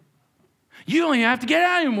 You don't even have to get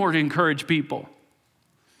out anymore to encourage people.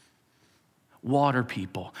 Water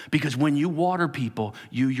people. Because when you water people,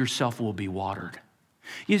 you yourself will be watered.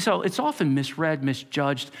 So it's often misread,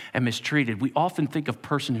 misjudged, and mistreated. We often think of a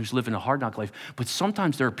person who's living a hard knock life, but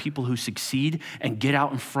sometimes there are people who succeed and get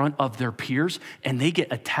out in front of their peers, and they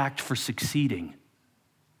get attacked for succeeding.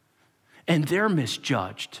 And they're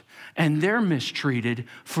misjudged, and they're mistreated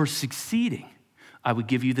for succeeding. I would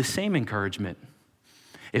give you the same encouragement.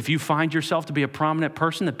 If you find yourself to be a prominent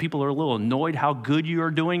person that people are a little annoyed how good you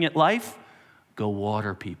are doing at life, go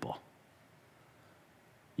water people.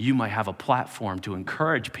 You might have a platform to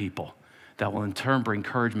encourage people that will in turn bring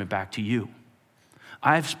encouragement back to you.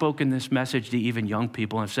 I've spoken this message to even young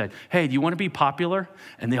people and said, hey, do you want to be popular?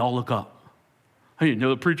 And they all look up. I didn't know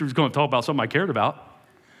the preacher was going to talk about something I cared about.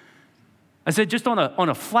 I said, just on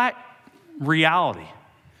a flat reality,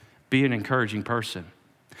 be an encouraging person.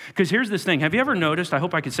 Because here's this thing. Have you ever noticed, I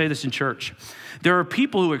hope I can say this in church, there are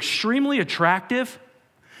people who are extremely attractive,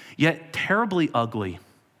 yet terribly ugly.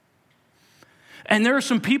 And there are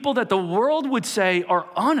some people that the world would say are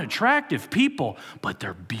unattractive people, but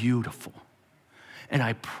they're beautiful. And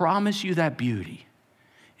I promise you that beauty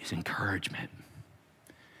is encouragement.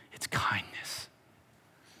 It's kindness.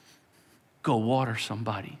 Go water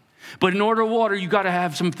somebody. But in order to water, you got to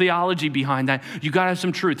have some theology behind that. You got to have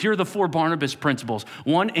some truth. Here are the 4 Barnabas principles.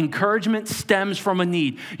 1, encouragement stems from a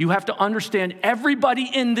need. You have to understand everybody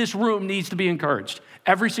in this room needs to be encouraged.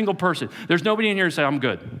 Every single person. There's nobody in here who say, I'm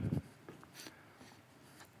good.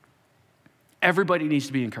 Everybody needs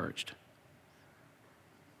to be encouraged.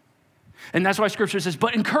 And that's why Scripture says,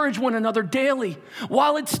 but encourage one another daily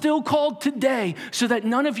while it's still called today, so that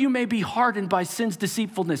none of you may be hardened by sin's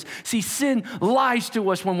deceitfulness. See, sin lies to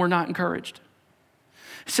us when we're not encouraged.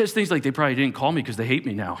 It says things like, they probably didn't call me because they hate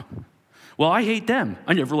me now. Well, I hate them.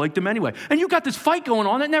 I never liked them anyway. And you got this fight going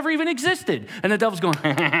on that never even existed. And the devil's going,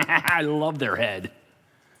 I love their head.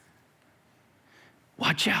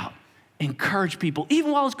 Watch out. Encourage people,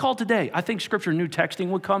 even while it's called today. I think Scripture knew texting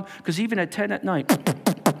would come, because even at 10 at night,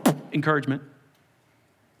 encouragement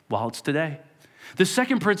while it's today. The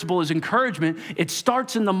second principle is encouragement. It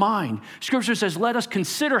starts in the mind. Scripture says, let us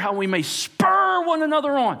consider how we may spur one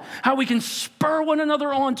another on, how we can spur one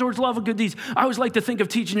another on towards love and good deeds. I always like to think of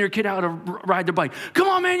teaching your kid how to ride their bike. Come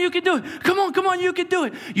on, man, you can do it. Come on, you can do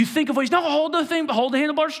it. You think of ways, no, hold the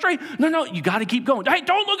handlebar straight. No, you got to keep going. Hey,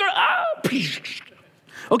 don't look at,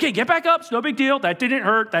 okay, get back up. It's no big deal. That didn't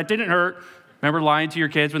hurt. Remember lying to your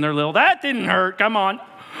kids when they're little? That didn't hurt. Come on.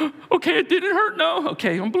 Okay, it didn't hurt. No.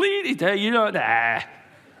 Okay, I'm bleeding.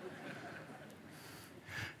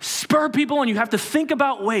 Spur people on. You have to think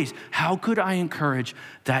about ways. How could I encourage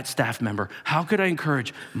that staff member? How could I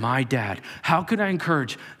encourage my dad? How could I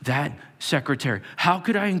encourage that secretary? How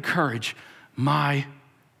could I encourage my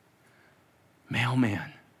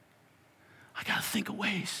mailman? I got to think of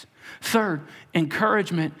ways. Third,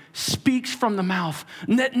 encouragement speaks from the mouth.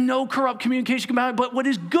 Let no corrupt communication come out, but what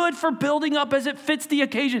is good for building up as it fits the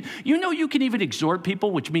occasion. You know, you can even exhort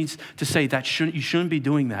people, which means to say that you shouldn't be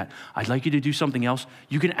doing that. I'd like you to do something else.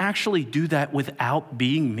 You can actually do that without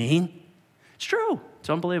being mean. It's true. It's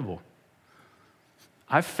unbelievable.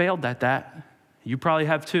 I've failed at that. You probably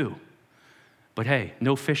have too. But hey,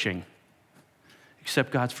 no fishing.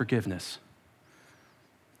 Accept God's forgiveness.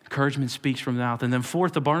 Encouragement speaks from the mouth. And then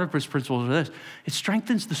fourth, the Barnabas principle is this. It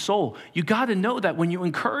strengthens the soul. You got to know that when you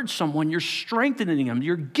encourage someone, you're strengthening them.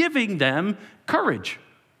 You're giving them courage.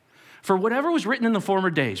 For whatever was written in the former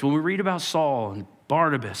days, when we read about Saul and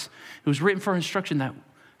Barnabas, it was written for instruction that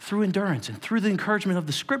through endurance and through the encouragement of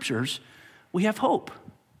the Scriptures, we have hope.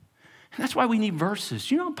 And that's why we need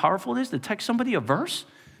verses. You know how powerful it is to text somebody a verse?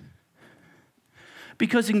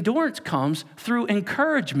 Because endurance comes through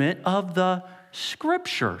encouragement of the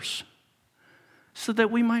Scriptures, so that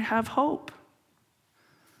we might have hope.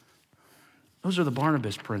 Those are the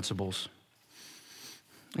Barnabas principles.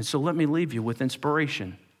 And so let me leave you with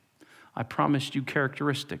inspiration. I promised you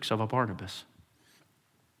characteristics of a Barnabas.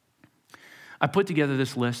 I put together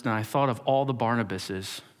this list and I thought of all the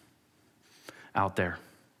Barnabases out there.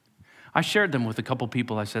 I shared them with a couple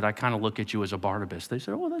people. I said, I kind of look at you as a Barnabas. They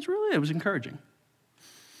said, oh, that's really, it was encouraging.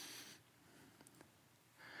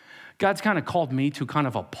 God's kind of called me to kind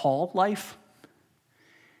of a Paul life.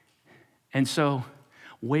 And so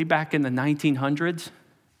way back in the 1900s,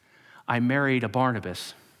 I married a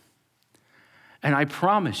Barnabas. And I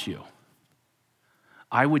promise you,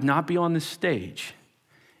 I would not be on this stage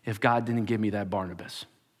if God didn't give me that Barnabas.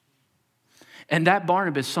 And that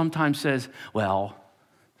Barnabas sometimes says, well,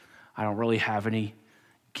 I don't really have any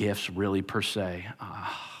gifts really per se.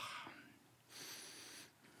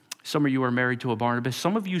 Some of you are married to a Barnabas.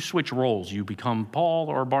 Some of you switch roles. You become Paul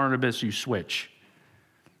or Barnabas, you switch.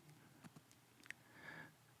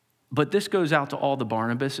 But this goes out to all the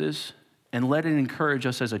Barnabases, and let it encourage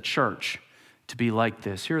us as a church to be like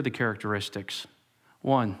this. Here are the characteristics.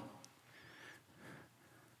 1,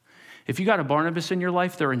 if you got a Barnabas in your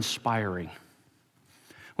life, they're inspiring.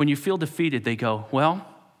 When you feel defeated, they go, well,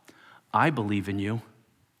 I believe in you.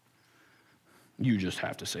 You just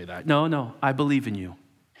have to say that. No, I believe in you.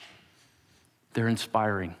 They're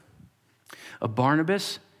inspiring. A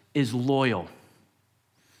Barnabas is loyal.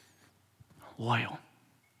 Loyal.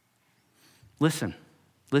 Listen,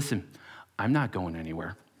 I'm not going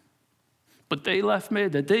anywhere. But they left me,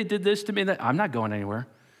 that they did this to me, that I'm not going anywhere.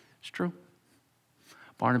 It's true.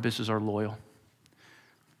 Barnabases are loyal.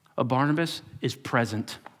 A Barnabas is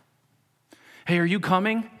present. Hey, are you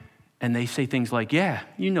coming? And they say things like, yeah,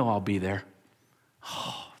 you know I'll be there.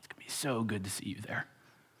 Oh, it's going to be so good to see you there.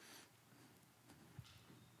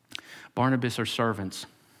 Barnabas are servants.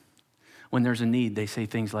 When there's a need, they say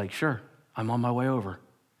things like, sure, I'm on my way over.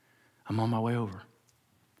 I'm on my way over.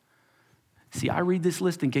 See, I read this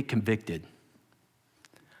list and get convicted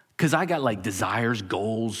because I got like desires,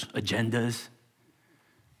 goals, agendas.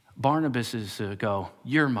 Barnabas is go,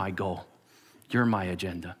 you're my goal. You're my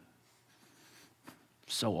agenda.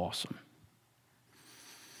 So awesome.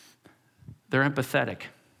 They're empathetic.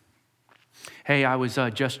 Hey, I was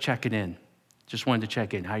just checking in. Just wanted to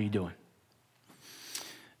check in. How you doing?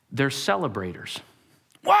 They're celebrators.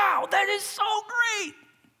 Wow, that is so great.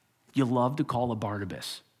 You love to call a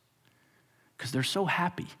Barnabas because they're so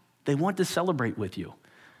happy. They want to celebrate with you.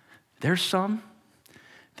 There's some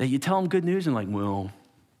that you tell them good news and like, well,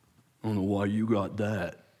 I don't know why you got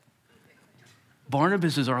that.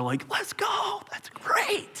 Barnabases are like, let's go. That's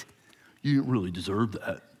great. You didn't really deserve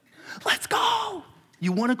that. Let's go.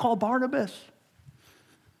 You want to call Barnabas?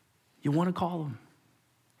 You want to call him?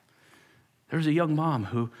 There's a young mom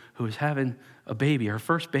who was having a baby, her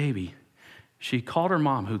first baby. She called her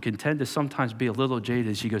mom, who can tend to sometimes be a little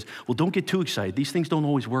jaded. She goes, well, don't get too excited. These things don't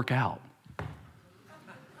always work out.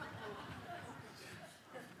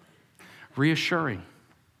 Reassuring.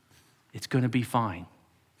 It's going to be fine.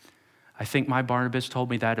 I think my Barnabas told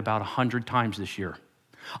me that about 100 times this year.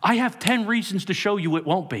 I have 10 reasons to show you it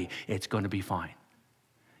won't be. It's going to be fine.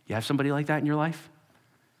 You have somebody like that in your life?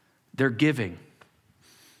 They're giving.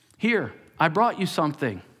 Here, I brought you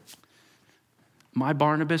something. My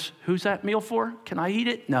Barnabas, who's that meal for? Can I eat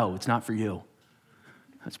it? No, it's not for you.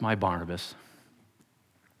 That's my Barnabas.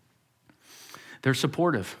 They're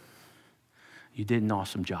supportive. You did an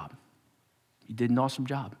awesome job. You did an awesome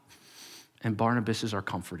job. And Barnabases are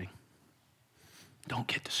comforting. Don't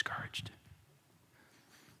get discouraged.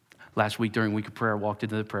 Last week during Week of Prayer, I walked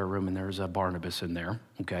into the prayer room and there was a Barnabas in there,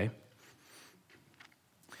 okay?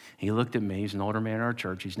 He looked at me. He's an older man in our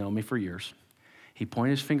church. He's known me for years. He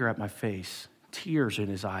pointed his finger at my face, tears in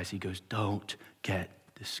his eyes. He goes, don't get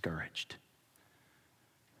discouraged.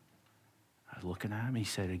 I was looking at him. He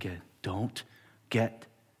said again, don't get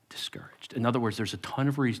discouraged. In other words, there's a ton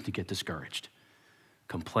of reason to get discouraged.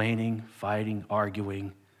 Complaining, fighting,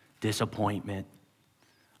 arguing, disappointment.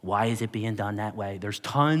 Why is it being done that way? There's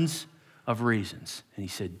tons of reasons. And he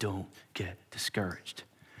said, don't get discouraged.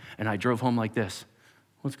 And I drove home like this.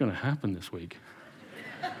 What's going to happen this week?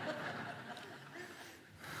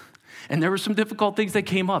 And there were some difficult things that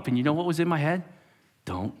came up. And you know what was in my head?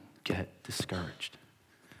 Don't get discouraged.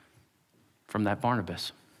 From that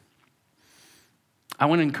Barnabas. I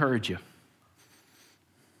want to encourage you.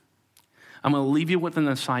 I'm going to leave you with an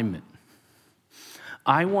assignment.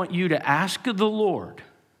 I want you to ask the Lord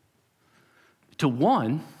to,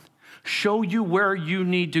 one, show you where you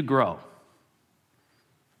need to grow.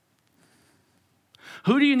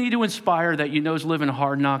 Who do you need to inspire that you know is living a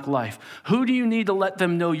hard knock life? Who do you need to let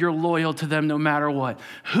them know you're loyal to them no matter what?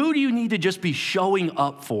 Who do you need to just be showing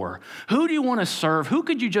up for? Who do you want to serve? Who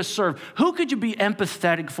could you just serve? Who could you be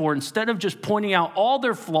empathetic for instead of just pointing out all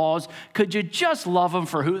their flaws? Could you just love them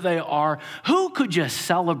for who they are? Who could you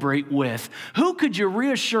celebrate with? Who could you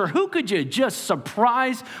reassure? Who could you just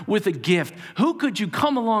surprise with a gift? Who could you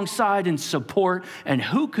come alongside and support? And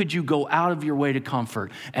who could you go out of your way to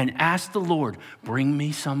comfort? And ask the Lord, bring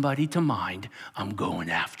me somebody to mind. I'm going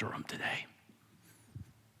after them today.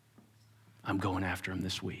 I'm going after them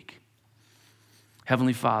this week.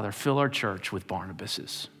 Heavenly Father, fill our church with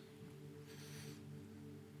Barnabases.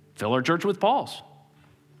 Fill our church with Pauls.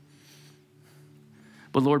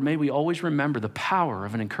 But Lord, may we always remember the power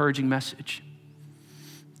of an encouraging message.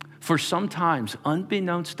 For sometimes,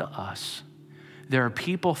 unbeknownst to us, there are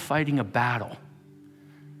people fighting a battle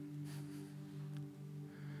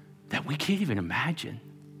that we can't even imagine.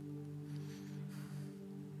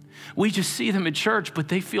 We just see them at church, but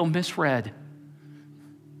they feel misread.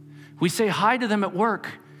 We say hi to them at work,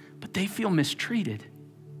 but they feel mistreated.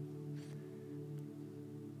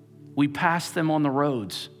 We pass them on the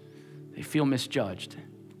roads. They feel misjudged.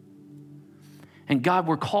 And God,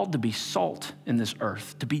 we're called to be salt in this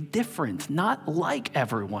earth, to be different, not like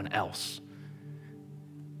everyone else.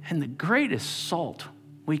 And the greatest salt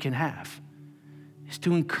we can have is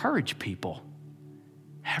to encourage people.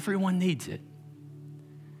 Everyone needs it.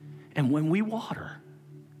 And when we water,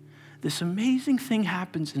 this amazing thing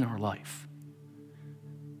happens in our life.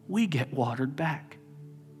 We get watered back.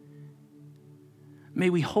 May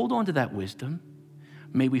we hold on to that wisdom.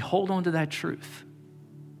 May we hold on to that truth.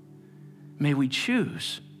 May we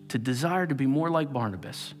choose to desire to be more like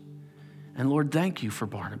Barnabas. And Lord, thank you for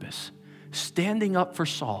Barnabas standing up for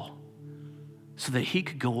Saul so that he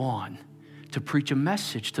could go on to preach a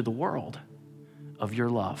message to the world of your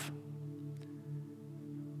love.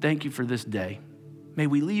 Thank you for this day. May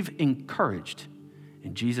we leave encouraged.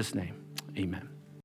 In Jesus' name, amen.